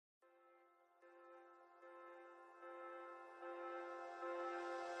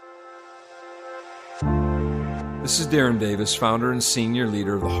This is Darren Davis, founder and senior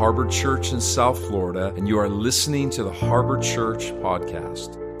leader of the Harbor Church in South Florida, and you are listening to the Harbor Church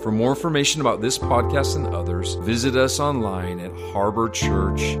podcast. For more information about this podcast and others, visit us online at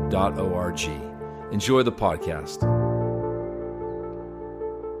harborchurch.org. Enjoy the podcast.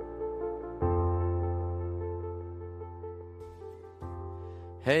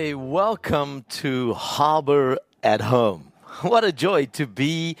 Hey, welcome to Harbor at Home. What a joy to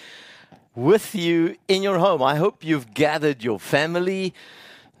be with you in your home. I hope you've gathered your family,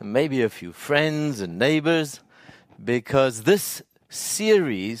 and maybe a few friends and neighbors, because this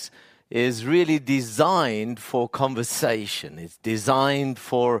series is really designed for conversation. It's designed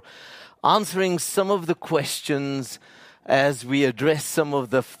for answering some of the questions as we address some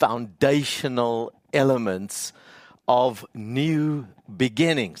of the foundational elements of New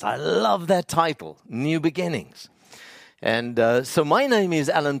Beginnings. I love that title, New Beginnings. And so my name is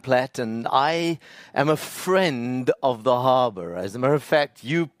Alan Platt, and I am a friend of the Harbor. As a matter of fact,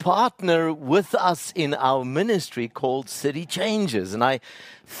 you partner with us in our ministry called City Changers. And I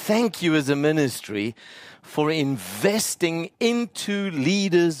thank you as a ministry for investing into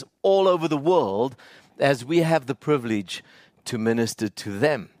leaders all over the world as we have the privilege to minister to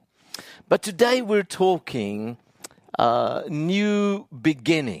them. But today we're talking new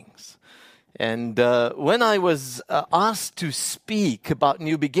beginnings. And when I was asked to speak about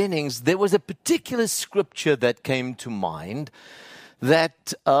new beginnings, there was a particular scripture that came to mind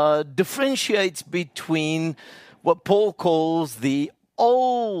that differentiates between what Paul calls the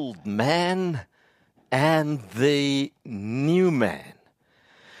old man and the new man.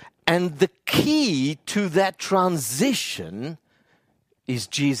 And the key to that transition is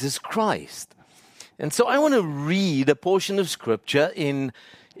Jesus Christ. And so I want to read a portion of scripture in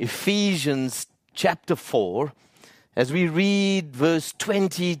Ephesians chapter 4, as we read verse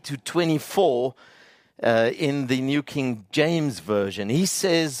 20 to 24 in the New King James Version. He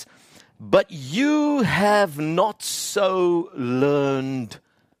says, "But you have not so learned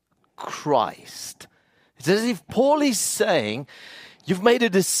Christ." It's as if Paul is saying, you've made a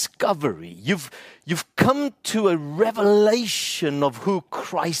discovery. You've come to a revelation of who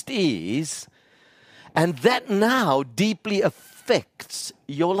Christ is, and that now deeply affects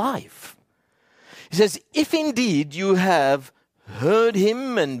your life. He says, if indeed you have heard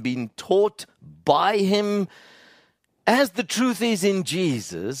him and been taught by him, as the truth is in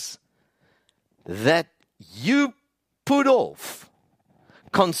Jesus, that you put off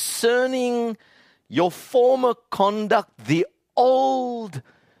concerning your former conduct the old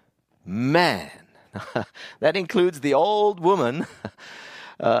man. That includes the old woman,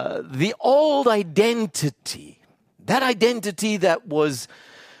 the old identity. That identity that was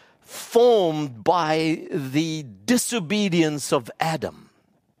formed by the disobedience of Adam,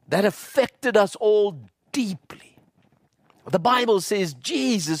 that affected us all deeply. The Bible says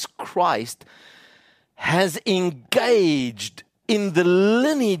Jesus Christ has engaged in the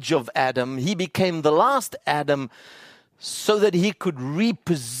lineage of Adam. He became the last Adam so that he could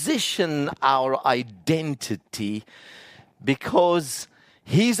reposition our identity, because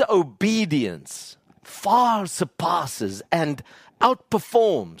his obedience far surpasses and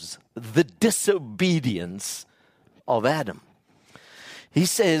outperforms the disobedience of Adam. He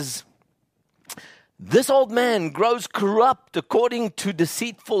says, this old man grows corrupt according to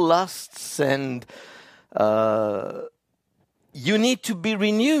deceitful lusts, and you need to be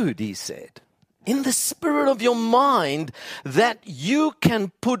renewed, he said, in the spirit of your mind, that you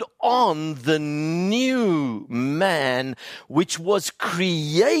can put on the new man, which was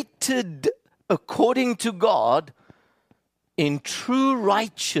created according to God in true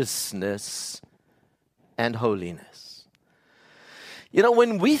righteousness and holiness. You know,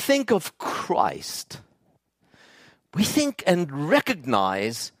 when we think of Christ, we think and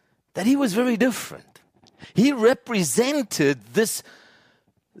recognize that he was very different. He represented this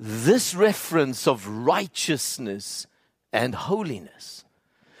reference of righteousness and holiness.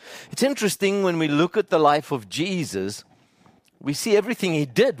 It's interesting when we look at the life of Jesus, we see everything he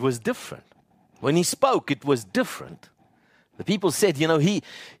did was different. When he spoke, it was different. The people said, you know, he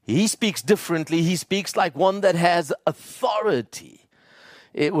speaks differently. He speaks like one that has authority.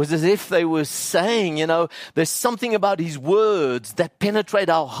 It was as if they were saying, you know, there's something about his words that penetrate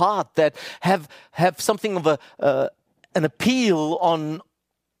our heart, that have something of an appeal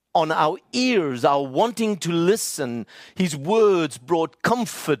on our ears, our wanting to listen. His words brought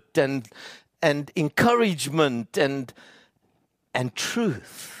comfort and encouragement and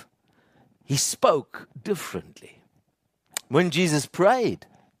truth. He spoke differently. When Jesus prayed,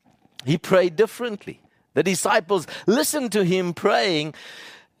 he prayed differently. The disciples listened to him praying,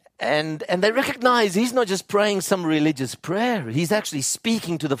 And they recognize he's not just praying some religious prayer. He's actually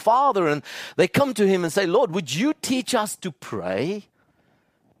speaking to the Father. And they come to him and say, Lord, would you teach us to pray?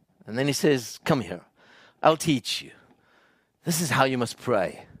 And then he says, come here. I'll teach you. This is how you must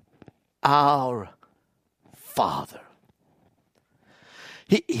pray. Our Father.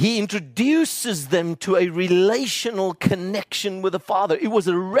 He introduces them to a relational connection with the Father. It was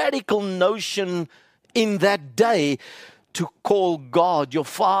a radical notion in that day to call God your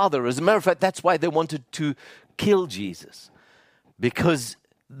Father. As a matter of fact, that's why they wanted to kill Jesus. Because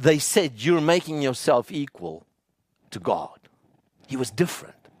they said, you're making yourself equal to God. He was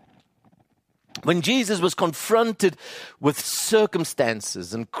different. When Jesus was confronted with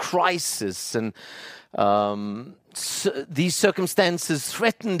circumstances and crisis and these circumstances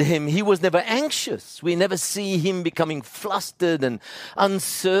threatened him, he was never anxious. We never see him becoming flustered and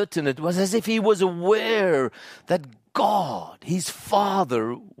uncertain. It was as if he was aware that God, his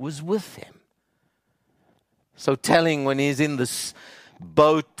Father, was with him. So telling when he's in this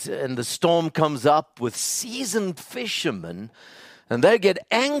boat and the storm comes up with seasoned fishermen, and they get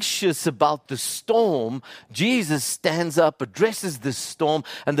anxious about the storm, Jesus stands up, addresses the storm,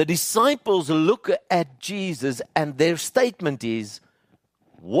 and the disciples look at Jesus, and their statement is,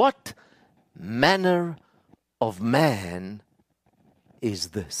 what manner of man is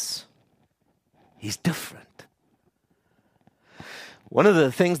this? He's different. One of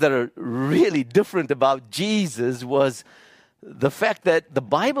the things that are really different about Jesus was the fact that the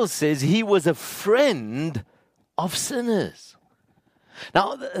Bible says he was a friend of sinners.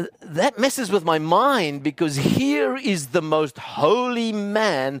 Now, that messes with my mind because here is the most holy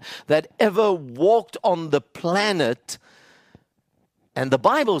man that ever walked on the planet. And the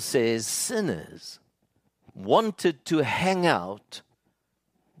Bible says sinners wanted to hang out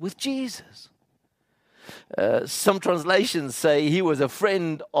with Jesus. Some translations say he was a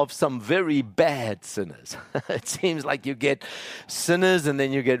friend of some very bad sinners. It seems like you get sinners and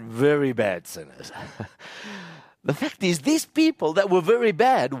then you get very bad sinners. The fact is, these people that were very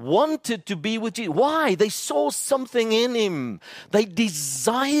bad wanted to be with Jesus. Why? They saw something in him. They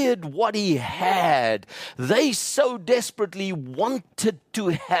desired what he had. They so desperately wanted to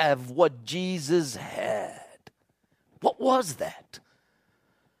have what Jesus had. What was that?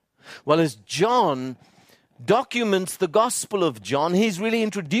 Well, as John documents the Gospel of John, he's really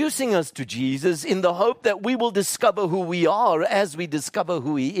introducing us to Jesus in the hope that we will discover who we are as we discover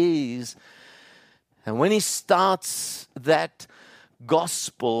who he is. And when he starts that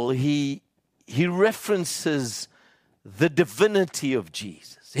gospel, he references the divinity of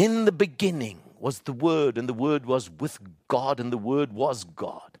Jesus. In the beginning was the Word, and the Word was with God, and the Word was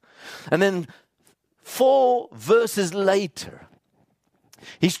God. And then 4 verses later,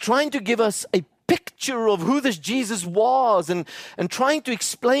 he's trying to give us a picture of who this Jesus was and trying to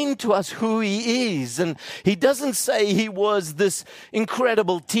explain to us who he is. And he doesn't say he was this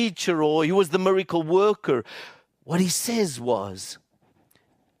incredible teacher or he was the miracle worker. What he says was,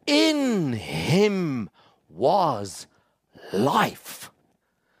 in him was life,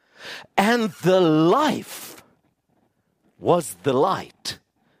 and the life was the light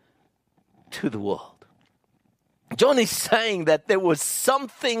to the world. John is saying that there was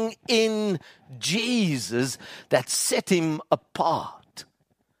something in Jesus that set him apart.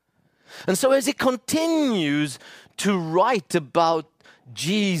 And so as he continues to write about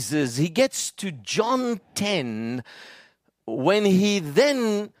Jesus, he gets to John 10, when he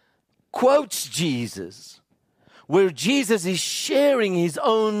then quotes Jesus, where Jesus is sharing his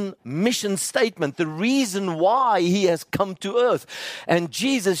own mission statement, the reason why he has come to earth. And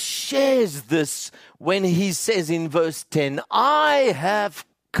Jesus shares this when he says in verse 10, I have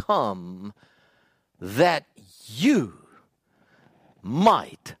come that you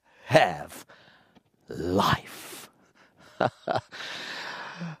might have life.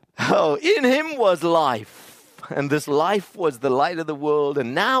 Oh, in him was life. And this life was the light of the world.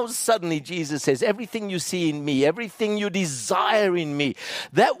 And now suddenly Jesus says, everything you see in me, everything you desire in me,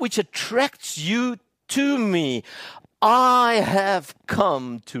 that which attracts you to me, I have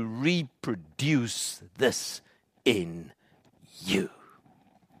come to reproduce this in you.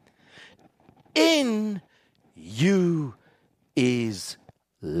 In you is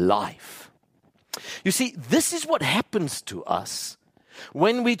life. You see, this is what happens to us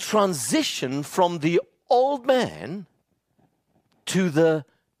when we transition from the old man to the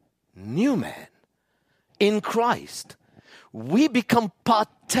new man in Christ. We become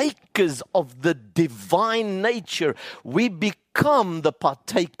partakers of the divine nature. We become the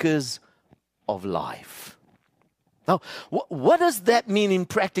partakers of life. Now, what does that mean in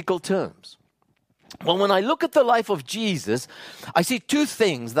practical terms? Well, when I look at the life of Jesus, I see two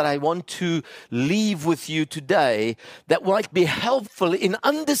things that I want to leave with you today that might be helpful in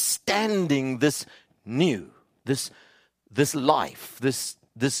understanding this life,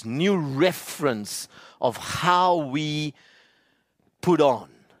 this new reference of how we put on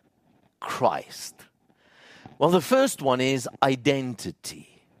Christ. Well, the first one is identity.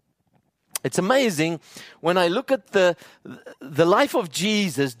 It's amazing when I look at the life of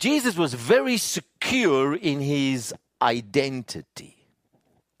Jesus. Jesus was very secure in his identity.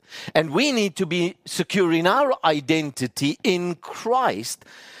 And we need to be secure in our identity in Christ.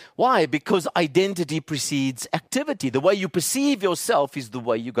 Why? Because identity precedes activity. The way you perceive yourself is the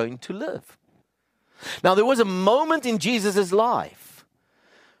way you're going to live. Now, there was a moment in Jesus' life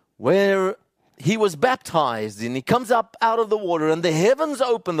where he was baptized and he comes up out of the water and the heavens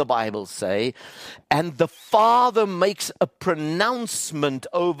open, the Bible say, and the Father makes a pronouncement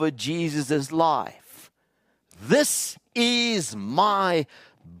over Jesus' life. This is my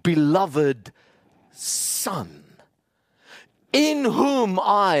beloved Son, in whom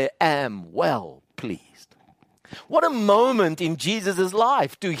I am well pleased. What a moment in Jesus'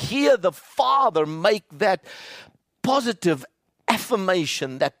 life to hear the Father make that positive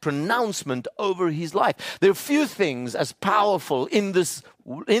affirmation, that pronouncement over his life. There are few things as powerful in this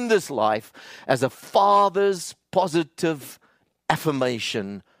life as a father's positive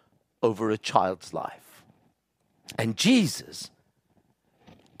affirmation over a child's life. And Jesus,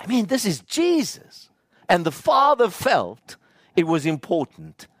 this is Jesus. And the Father felt it was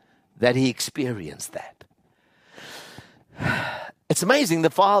important that he experienced that. It's amazing. The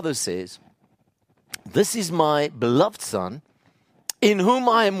Father says, "This is my beloved Son, in whom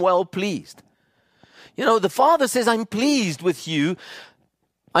I am well pleased." The Father says, I'm pleased with you.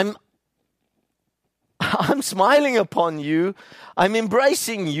 I'm smiling upon you. I'm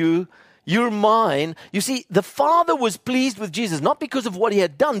embracing you. You're mine. You see, the Father was pleased with Jesus, not because of what he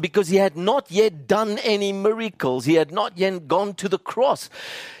had done, because he had not yet done any miracles. He had not yet gone to the cross.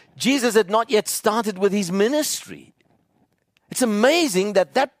 Jesus had not yet started with his ministry. It's amazing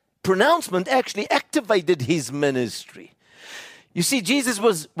that pronouncement actually activated his ministry. You see, Jesus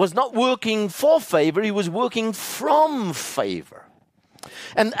was not working for favor, he was working from favor.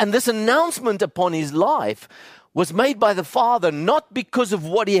 And this announcement upon his life was made by the Father not because of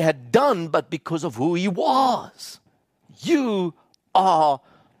what he had done, but because of who he was. You are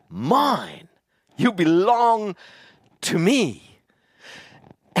mine. You belong to me.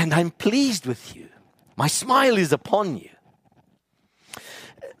 And I'm pleased with you. My smile is upon you.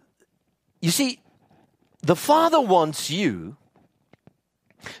 You see, the Father wants you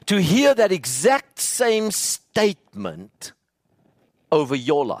to hear that exact same statement over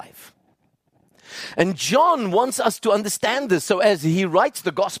your life. And John wants us to understand this. So as he writes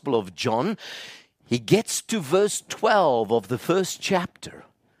the Gospel of John, he gets to verse 12 of the first chapter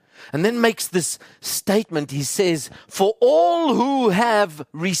and then makes this statement. He says, "For all who have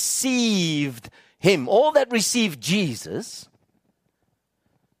received him," all that received Jesus,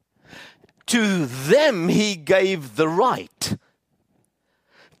 "to them he gave the right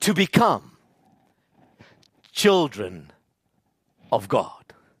to become children of God."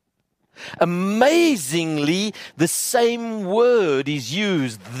 Amazingly, the same word is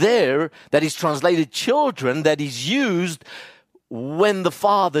used there that is translated children, that is used when the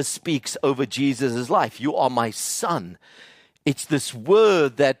Father speaks over Jesus' life. "You are my son." It's this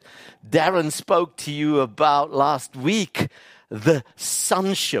word that Darren spoke to you about last week, the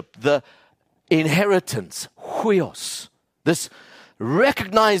sonship, the inheritance, huios, this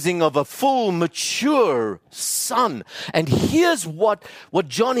recognizing of a full, mature son. And here's what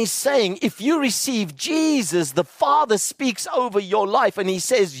John is saying. If you receive Jesus, the Father speaks over your life and he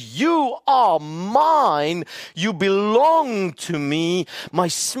says, "You are mine. You belong to me. My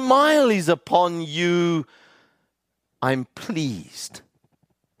smile is upon you. I'm pleased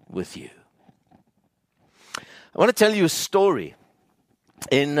with you." I want to tell you a story.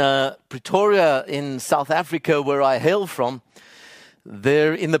 In Pretoria, in South Africa, where I hail from,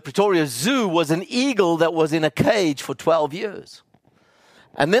 there in the Pretoria Zoo was an eagle that was in a cage for 12 years.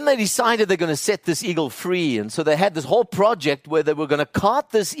 And then they decided they're going to set this eagle free. And so they had this whole project where they were going to cart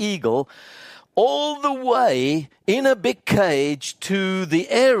this eagle all the way in a big cage to the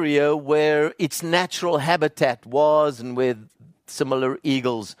area where its natural habitat was and where similar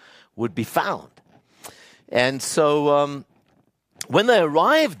eagles would be found. And so when they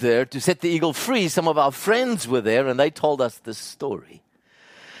arrived there to set the eagle free, some of our friends were there and they told us this story.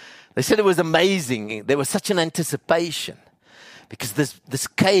 They said it was amazing. There was such an anticipation because this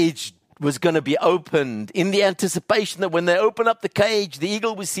cage was going to be opened in the anticipation that when they open up the cage, the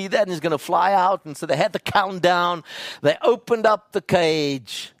eagle would see that and is going to fly out. And so they had the countdown. They opened up the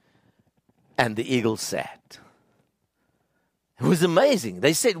cage and the eagle sat. It was amazing.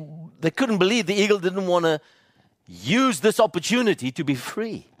 They said they couldn't believe the eagle didn't want to use this opportunity to be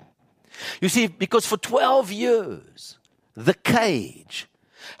free. You see, because for 12 years, the cage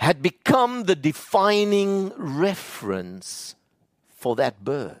had become the defining reference for that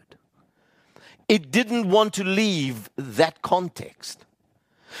bird. It didn't want to leave that context.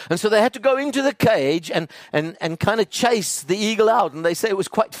 And so they had to go into the cage and kind of chase the eagle out. And they say it was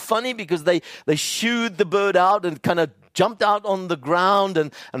quite funny because they shooed the bird out and kind of jumped out on the ground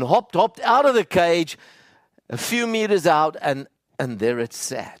and hopped out of the cage a few meters out, and there it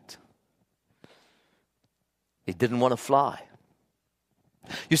sat. It didn't want to fly.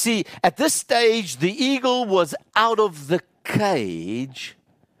 You see, at this stage, the eagle was out of the cage,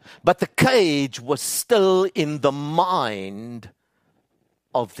 but the cage was still in the mind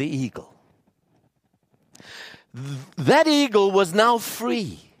of the eagle. That eagle was now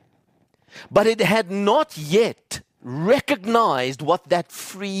free, but it had not yet recognized what that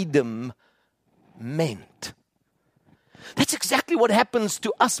freedom meant. That's exactly what happens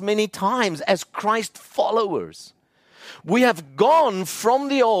to us many times as Christ followers. We have gone from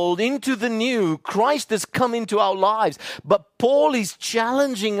the old into the new. Christ has come into our lives. But Paul is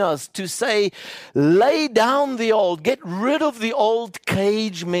challenging us to say, lay down the old, get rid of the old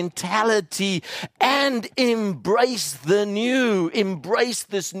cage mentality and embrace the new. Embrace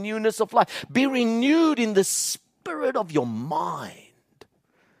this newness of life. Be renewed in the spirit of your mind.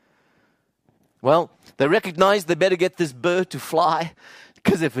 Well, they recognize they better get this bird to fly,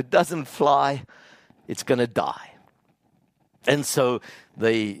 because if it doesn't fly, it's going to die. And so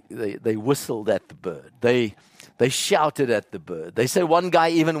they whistled at the bird. They shouted at the bird. They say one guy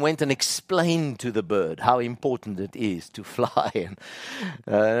even went and explained to the bird how important it is to fly. And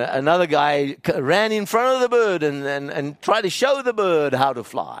another guy ran in front of the bird and tried to show the bird how to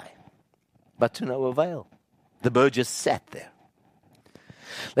fly. But to no avail. The bird just sat there.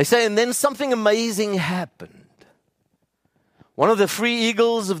 They say, and then something amazing happened. One of the free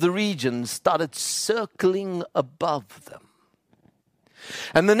eagles of the region started circling above them.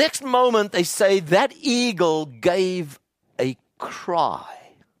 And the next moment, they say, that eagle gave a cry.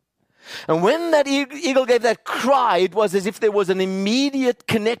 And when that eagle gave that cry, it was as if there was an immediate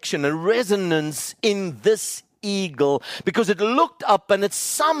connection, a resonance in this eagle, because it looked up and it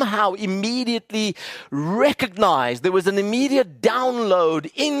somehow immediately recognized, there was an immediate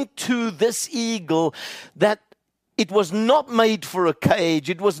download into this eagle that it was not made for a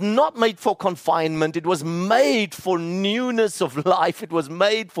cage. It was not made for confinement. It was made for newness of life. It was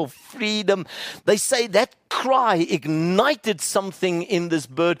made for freedom. They say that cry ignited something in this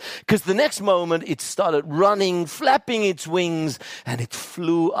bird, because the next moment it started running, flapping its wings, and it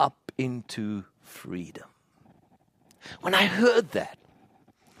flew up into freedom. When I heard that,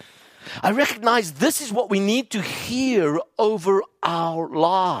 I recognized this is what we need to hear over our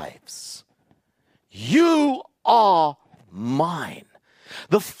lives. You are mine.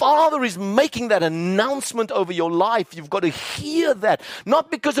 The Father is making that announcement over your life. You've got to hear that,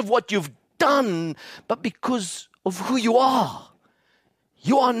 not because of what you've done, but because of who you are.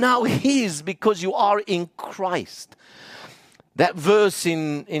 You are now His because you are in Christ. That verse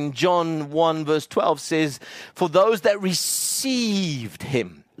in John 1 verse 12 says, for those that received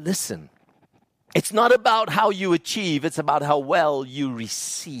Him. Listen, it's not about how you achieve, it's about how well you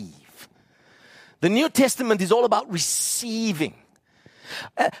receive. The New Testament is all about receiving.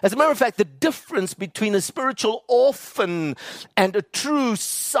 As a matter of fact, the difference between a spiritual orphan and a true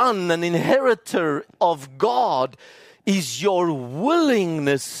son, an inheritor of God, is your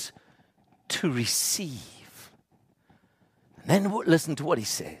willingness to receive. And then listen to what he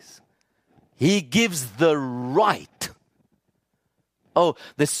says. He gives the right. Oh,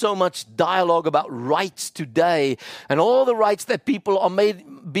 there's so much dialogue about rights today and all the rights that people are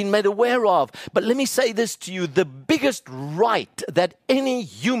being made aware of. But let me say this to you. The biggest right that any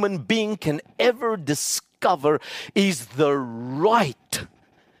human being can ever discover is the right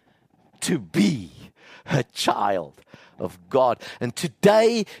to be a child of God. And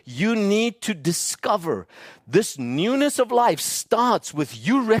today you need to discover this newness of life starts with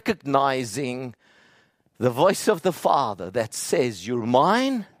you recognizing the voice of the Father that says, you're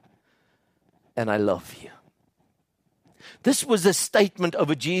mine and I love you. This was a statement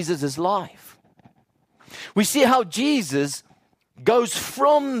over Jesus' life. We see how Jesus goes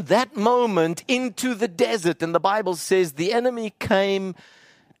from that moment into the desert. And the Bible says the enemy came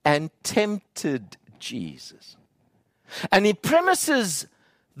and tempted Jesus. And he premises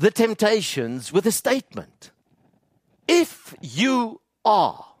the temptations with a statement. If you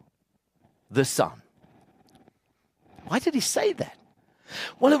are the Son. Why did he say that?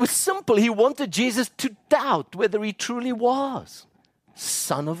 Well, it was simple. He wanted Jesus to doubt whether he truly was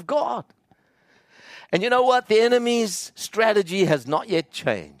Son of God. And you know what? The enemy's strategy has not yet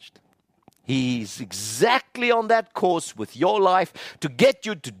changed. He's exactly on that course with your life to get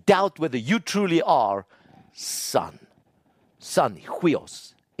you to doubt whether you truly are son. Son,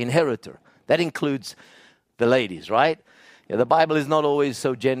 huios, inheritor. That includes the ladies, right? Yeah, the Bible is not always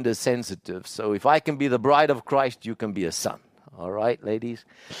so gender sensitive. So if I can be the bride of Christ, you can be a son. All right, ladies?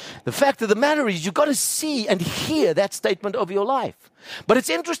 The fact of the matter is you've got to see and hear that statement of your life. But it's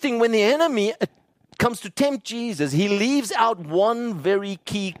interesting when the enemy comes to tempt Jesus, he leaves out one very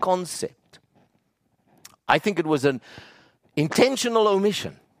key concept. I think it was an intentional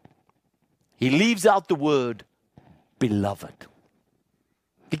omission. He leaves out the word beloved.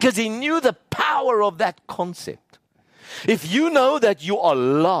 Because he knew the power of that concept. If you know that you are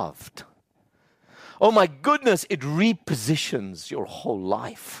loved, oh my goodness, it repositions your whole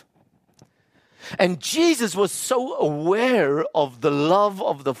life. And Jesus was so aware of the love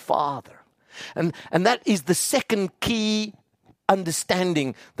of the Father. And that is the second key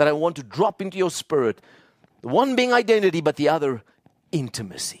understanding that I want to drop into your spirit. The one being identity, but the other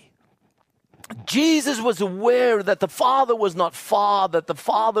intimacy. Jesus was aware that the Father was not far, that the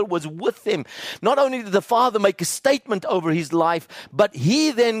Father was with him. Not only did the Father make a statement over his life, but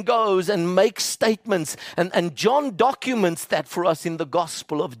he then goes and makes statements. And John documents that for us in the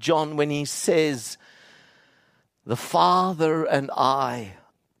Gospel of John when he says, the Father and I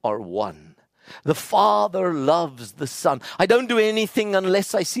are one. The Father loves the Son. I don't do anything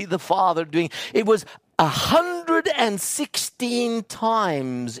unless I see the Father doing. It was 116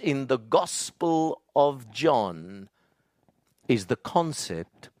 times in the Gospel of John is the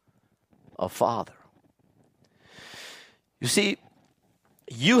concept of Father. You see,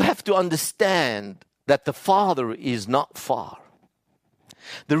 you have to understand that the Father is not far.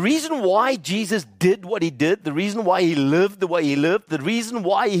 The reason why Jesus did what he did, the reason why he lived the way he lived, the reason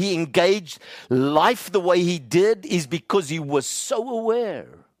why he engaged life the way he did is because he was so aware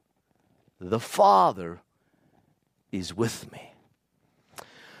the Father is with me.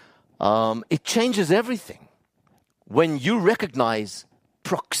 It changes everything when you recognize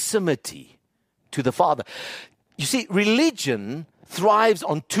proximity to the Father. You see, religion thrives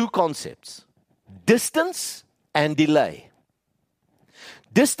on two concepts: distance and delay.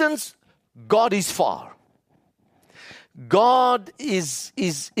 Distance, God is far. God is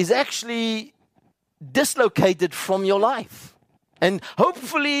actually dislocated from your life. And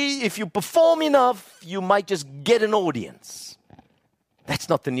hopefully, if you perform enough, you might just get an audience. That's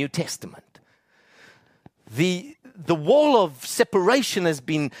not the New Testament. The wall of separation has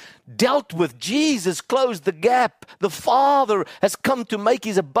been dealt with. Jesus closed the gap. The Father has come to make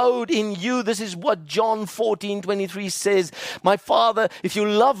his abode in you. This is what John 14:23 says. My Father, if you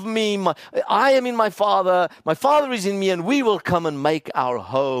love me, I am in my Father is in me, and we will come and make our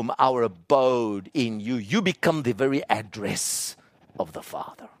home, our abode in you. You become the very address of the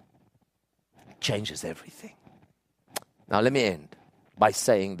Father. It changes everything. Now let me end by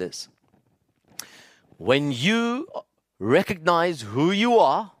saying this. When you recognize who you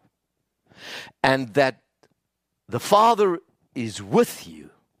are and that the Father is with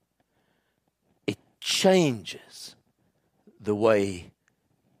you, it changes the way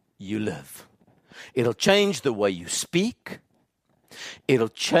you live. It'll change the way you speak. It'll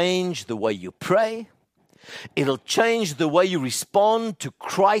change the way you pray. It'll change the way you respond to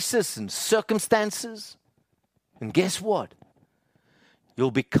crisis and circumstances. And guess what?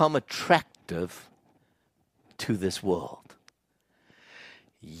 You'll become attractive to this world.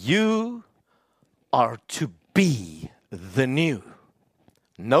 You are to be the new,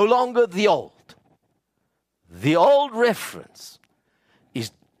 no longer the old. The old reference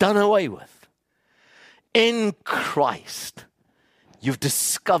is done away with. In Christ, you've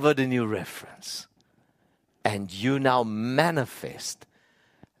discovered a new reference. And you now manifest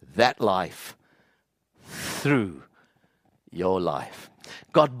that life through your life.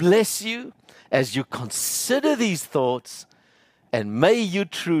 God bless you as you consider these thoughts, and may you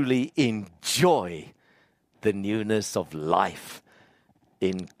truly enjoy the newness of life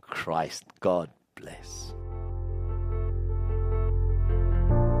in Christ. God bless.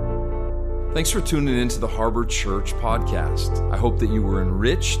 Thanks for tuning into the Harbor Church podcast. I hope that you were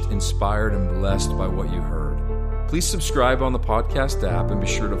enriched, inspired, and blessed by what you heard. Please subscribe on the podcast app and be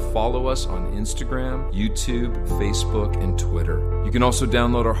sure to follow us on Instagram, YouTube, Facebook, and Twitter. You can also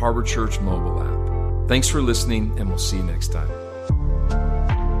download our Harbor Church mobile app. Thanks for listening, and we'll see you next time.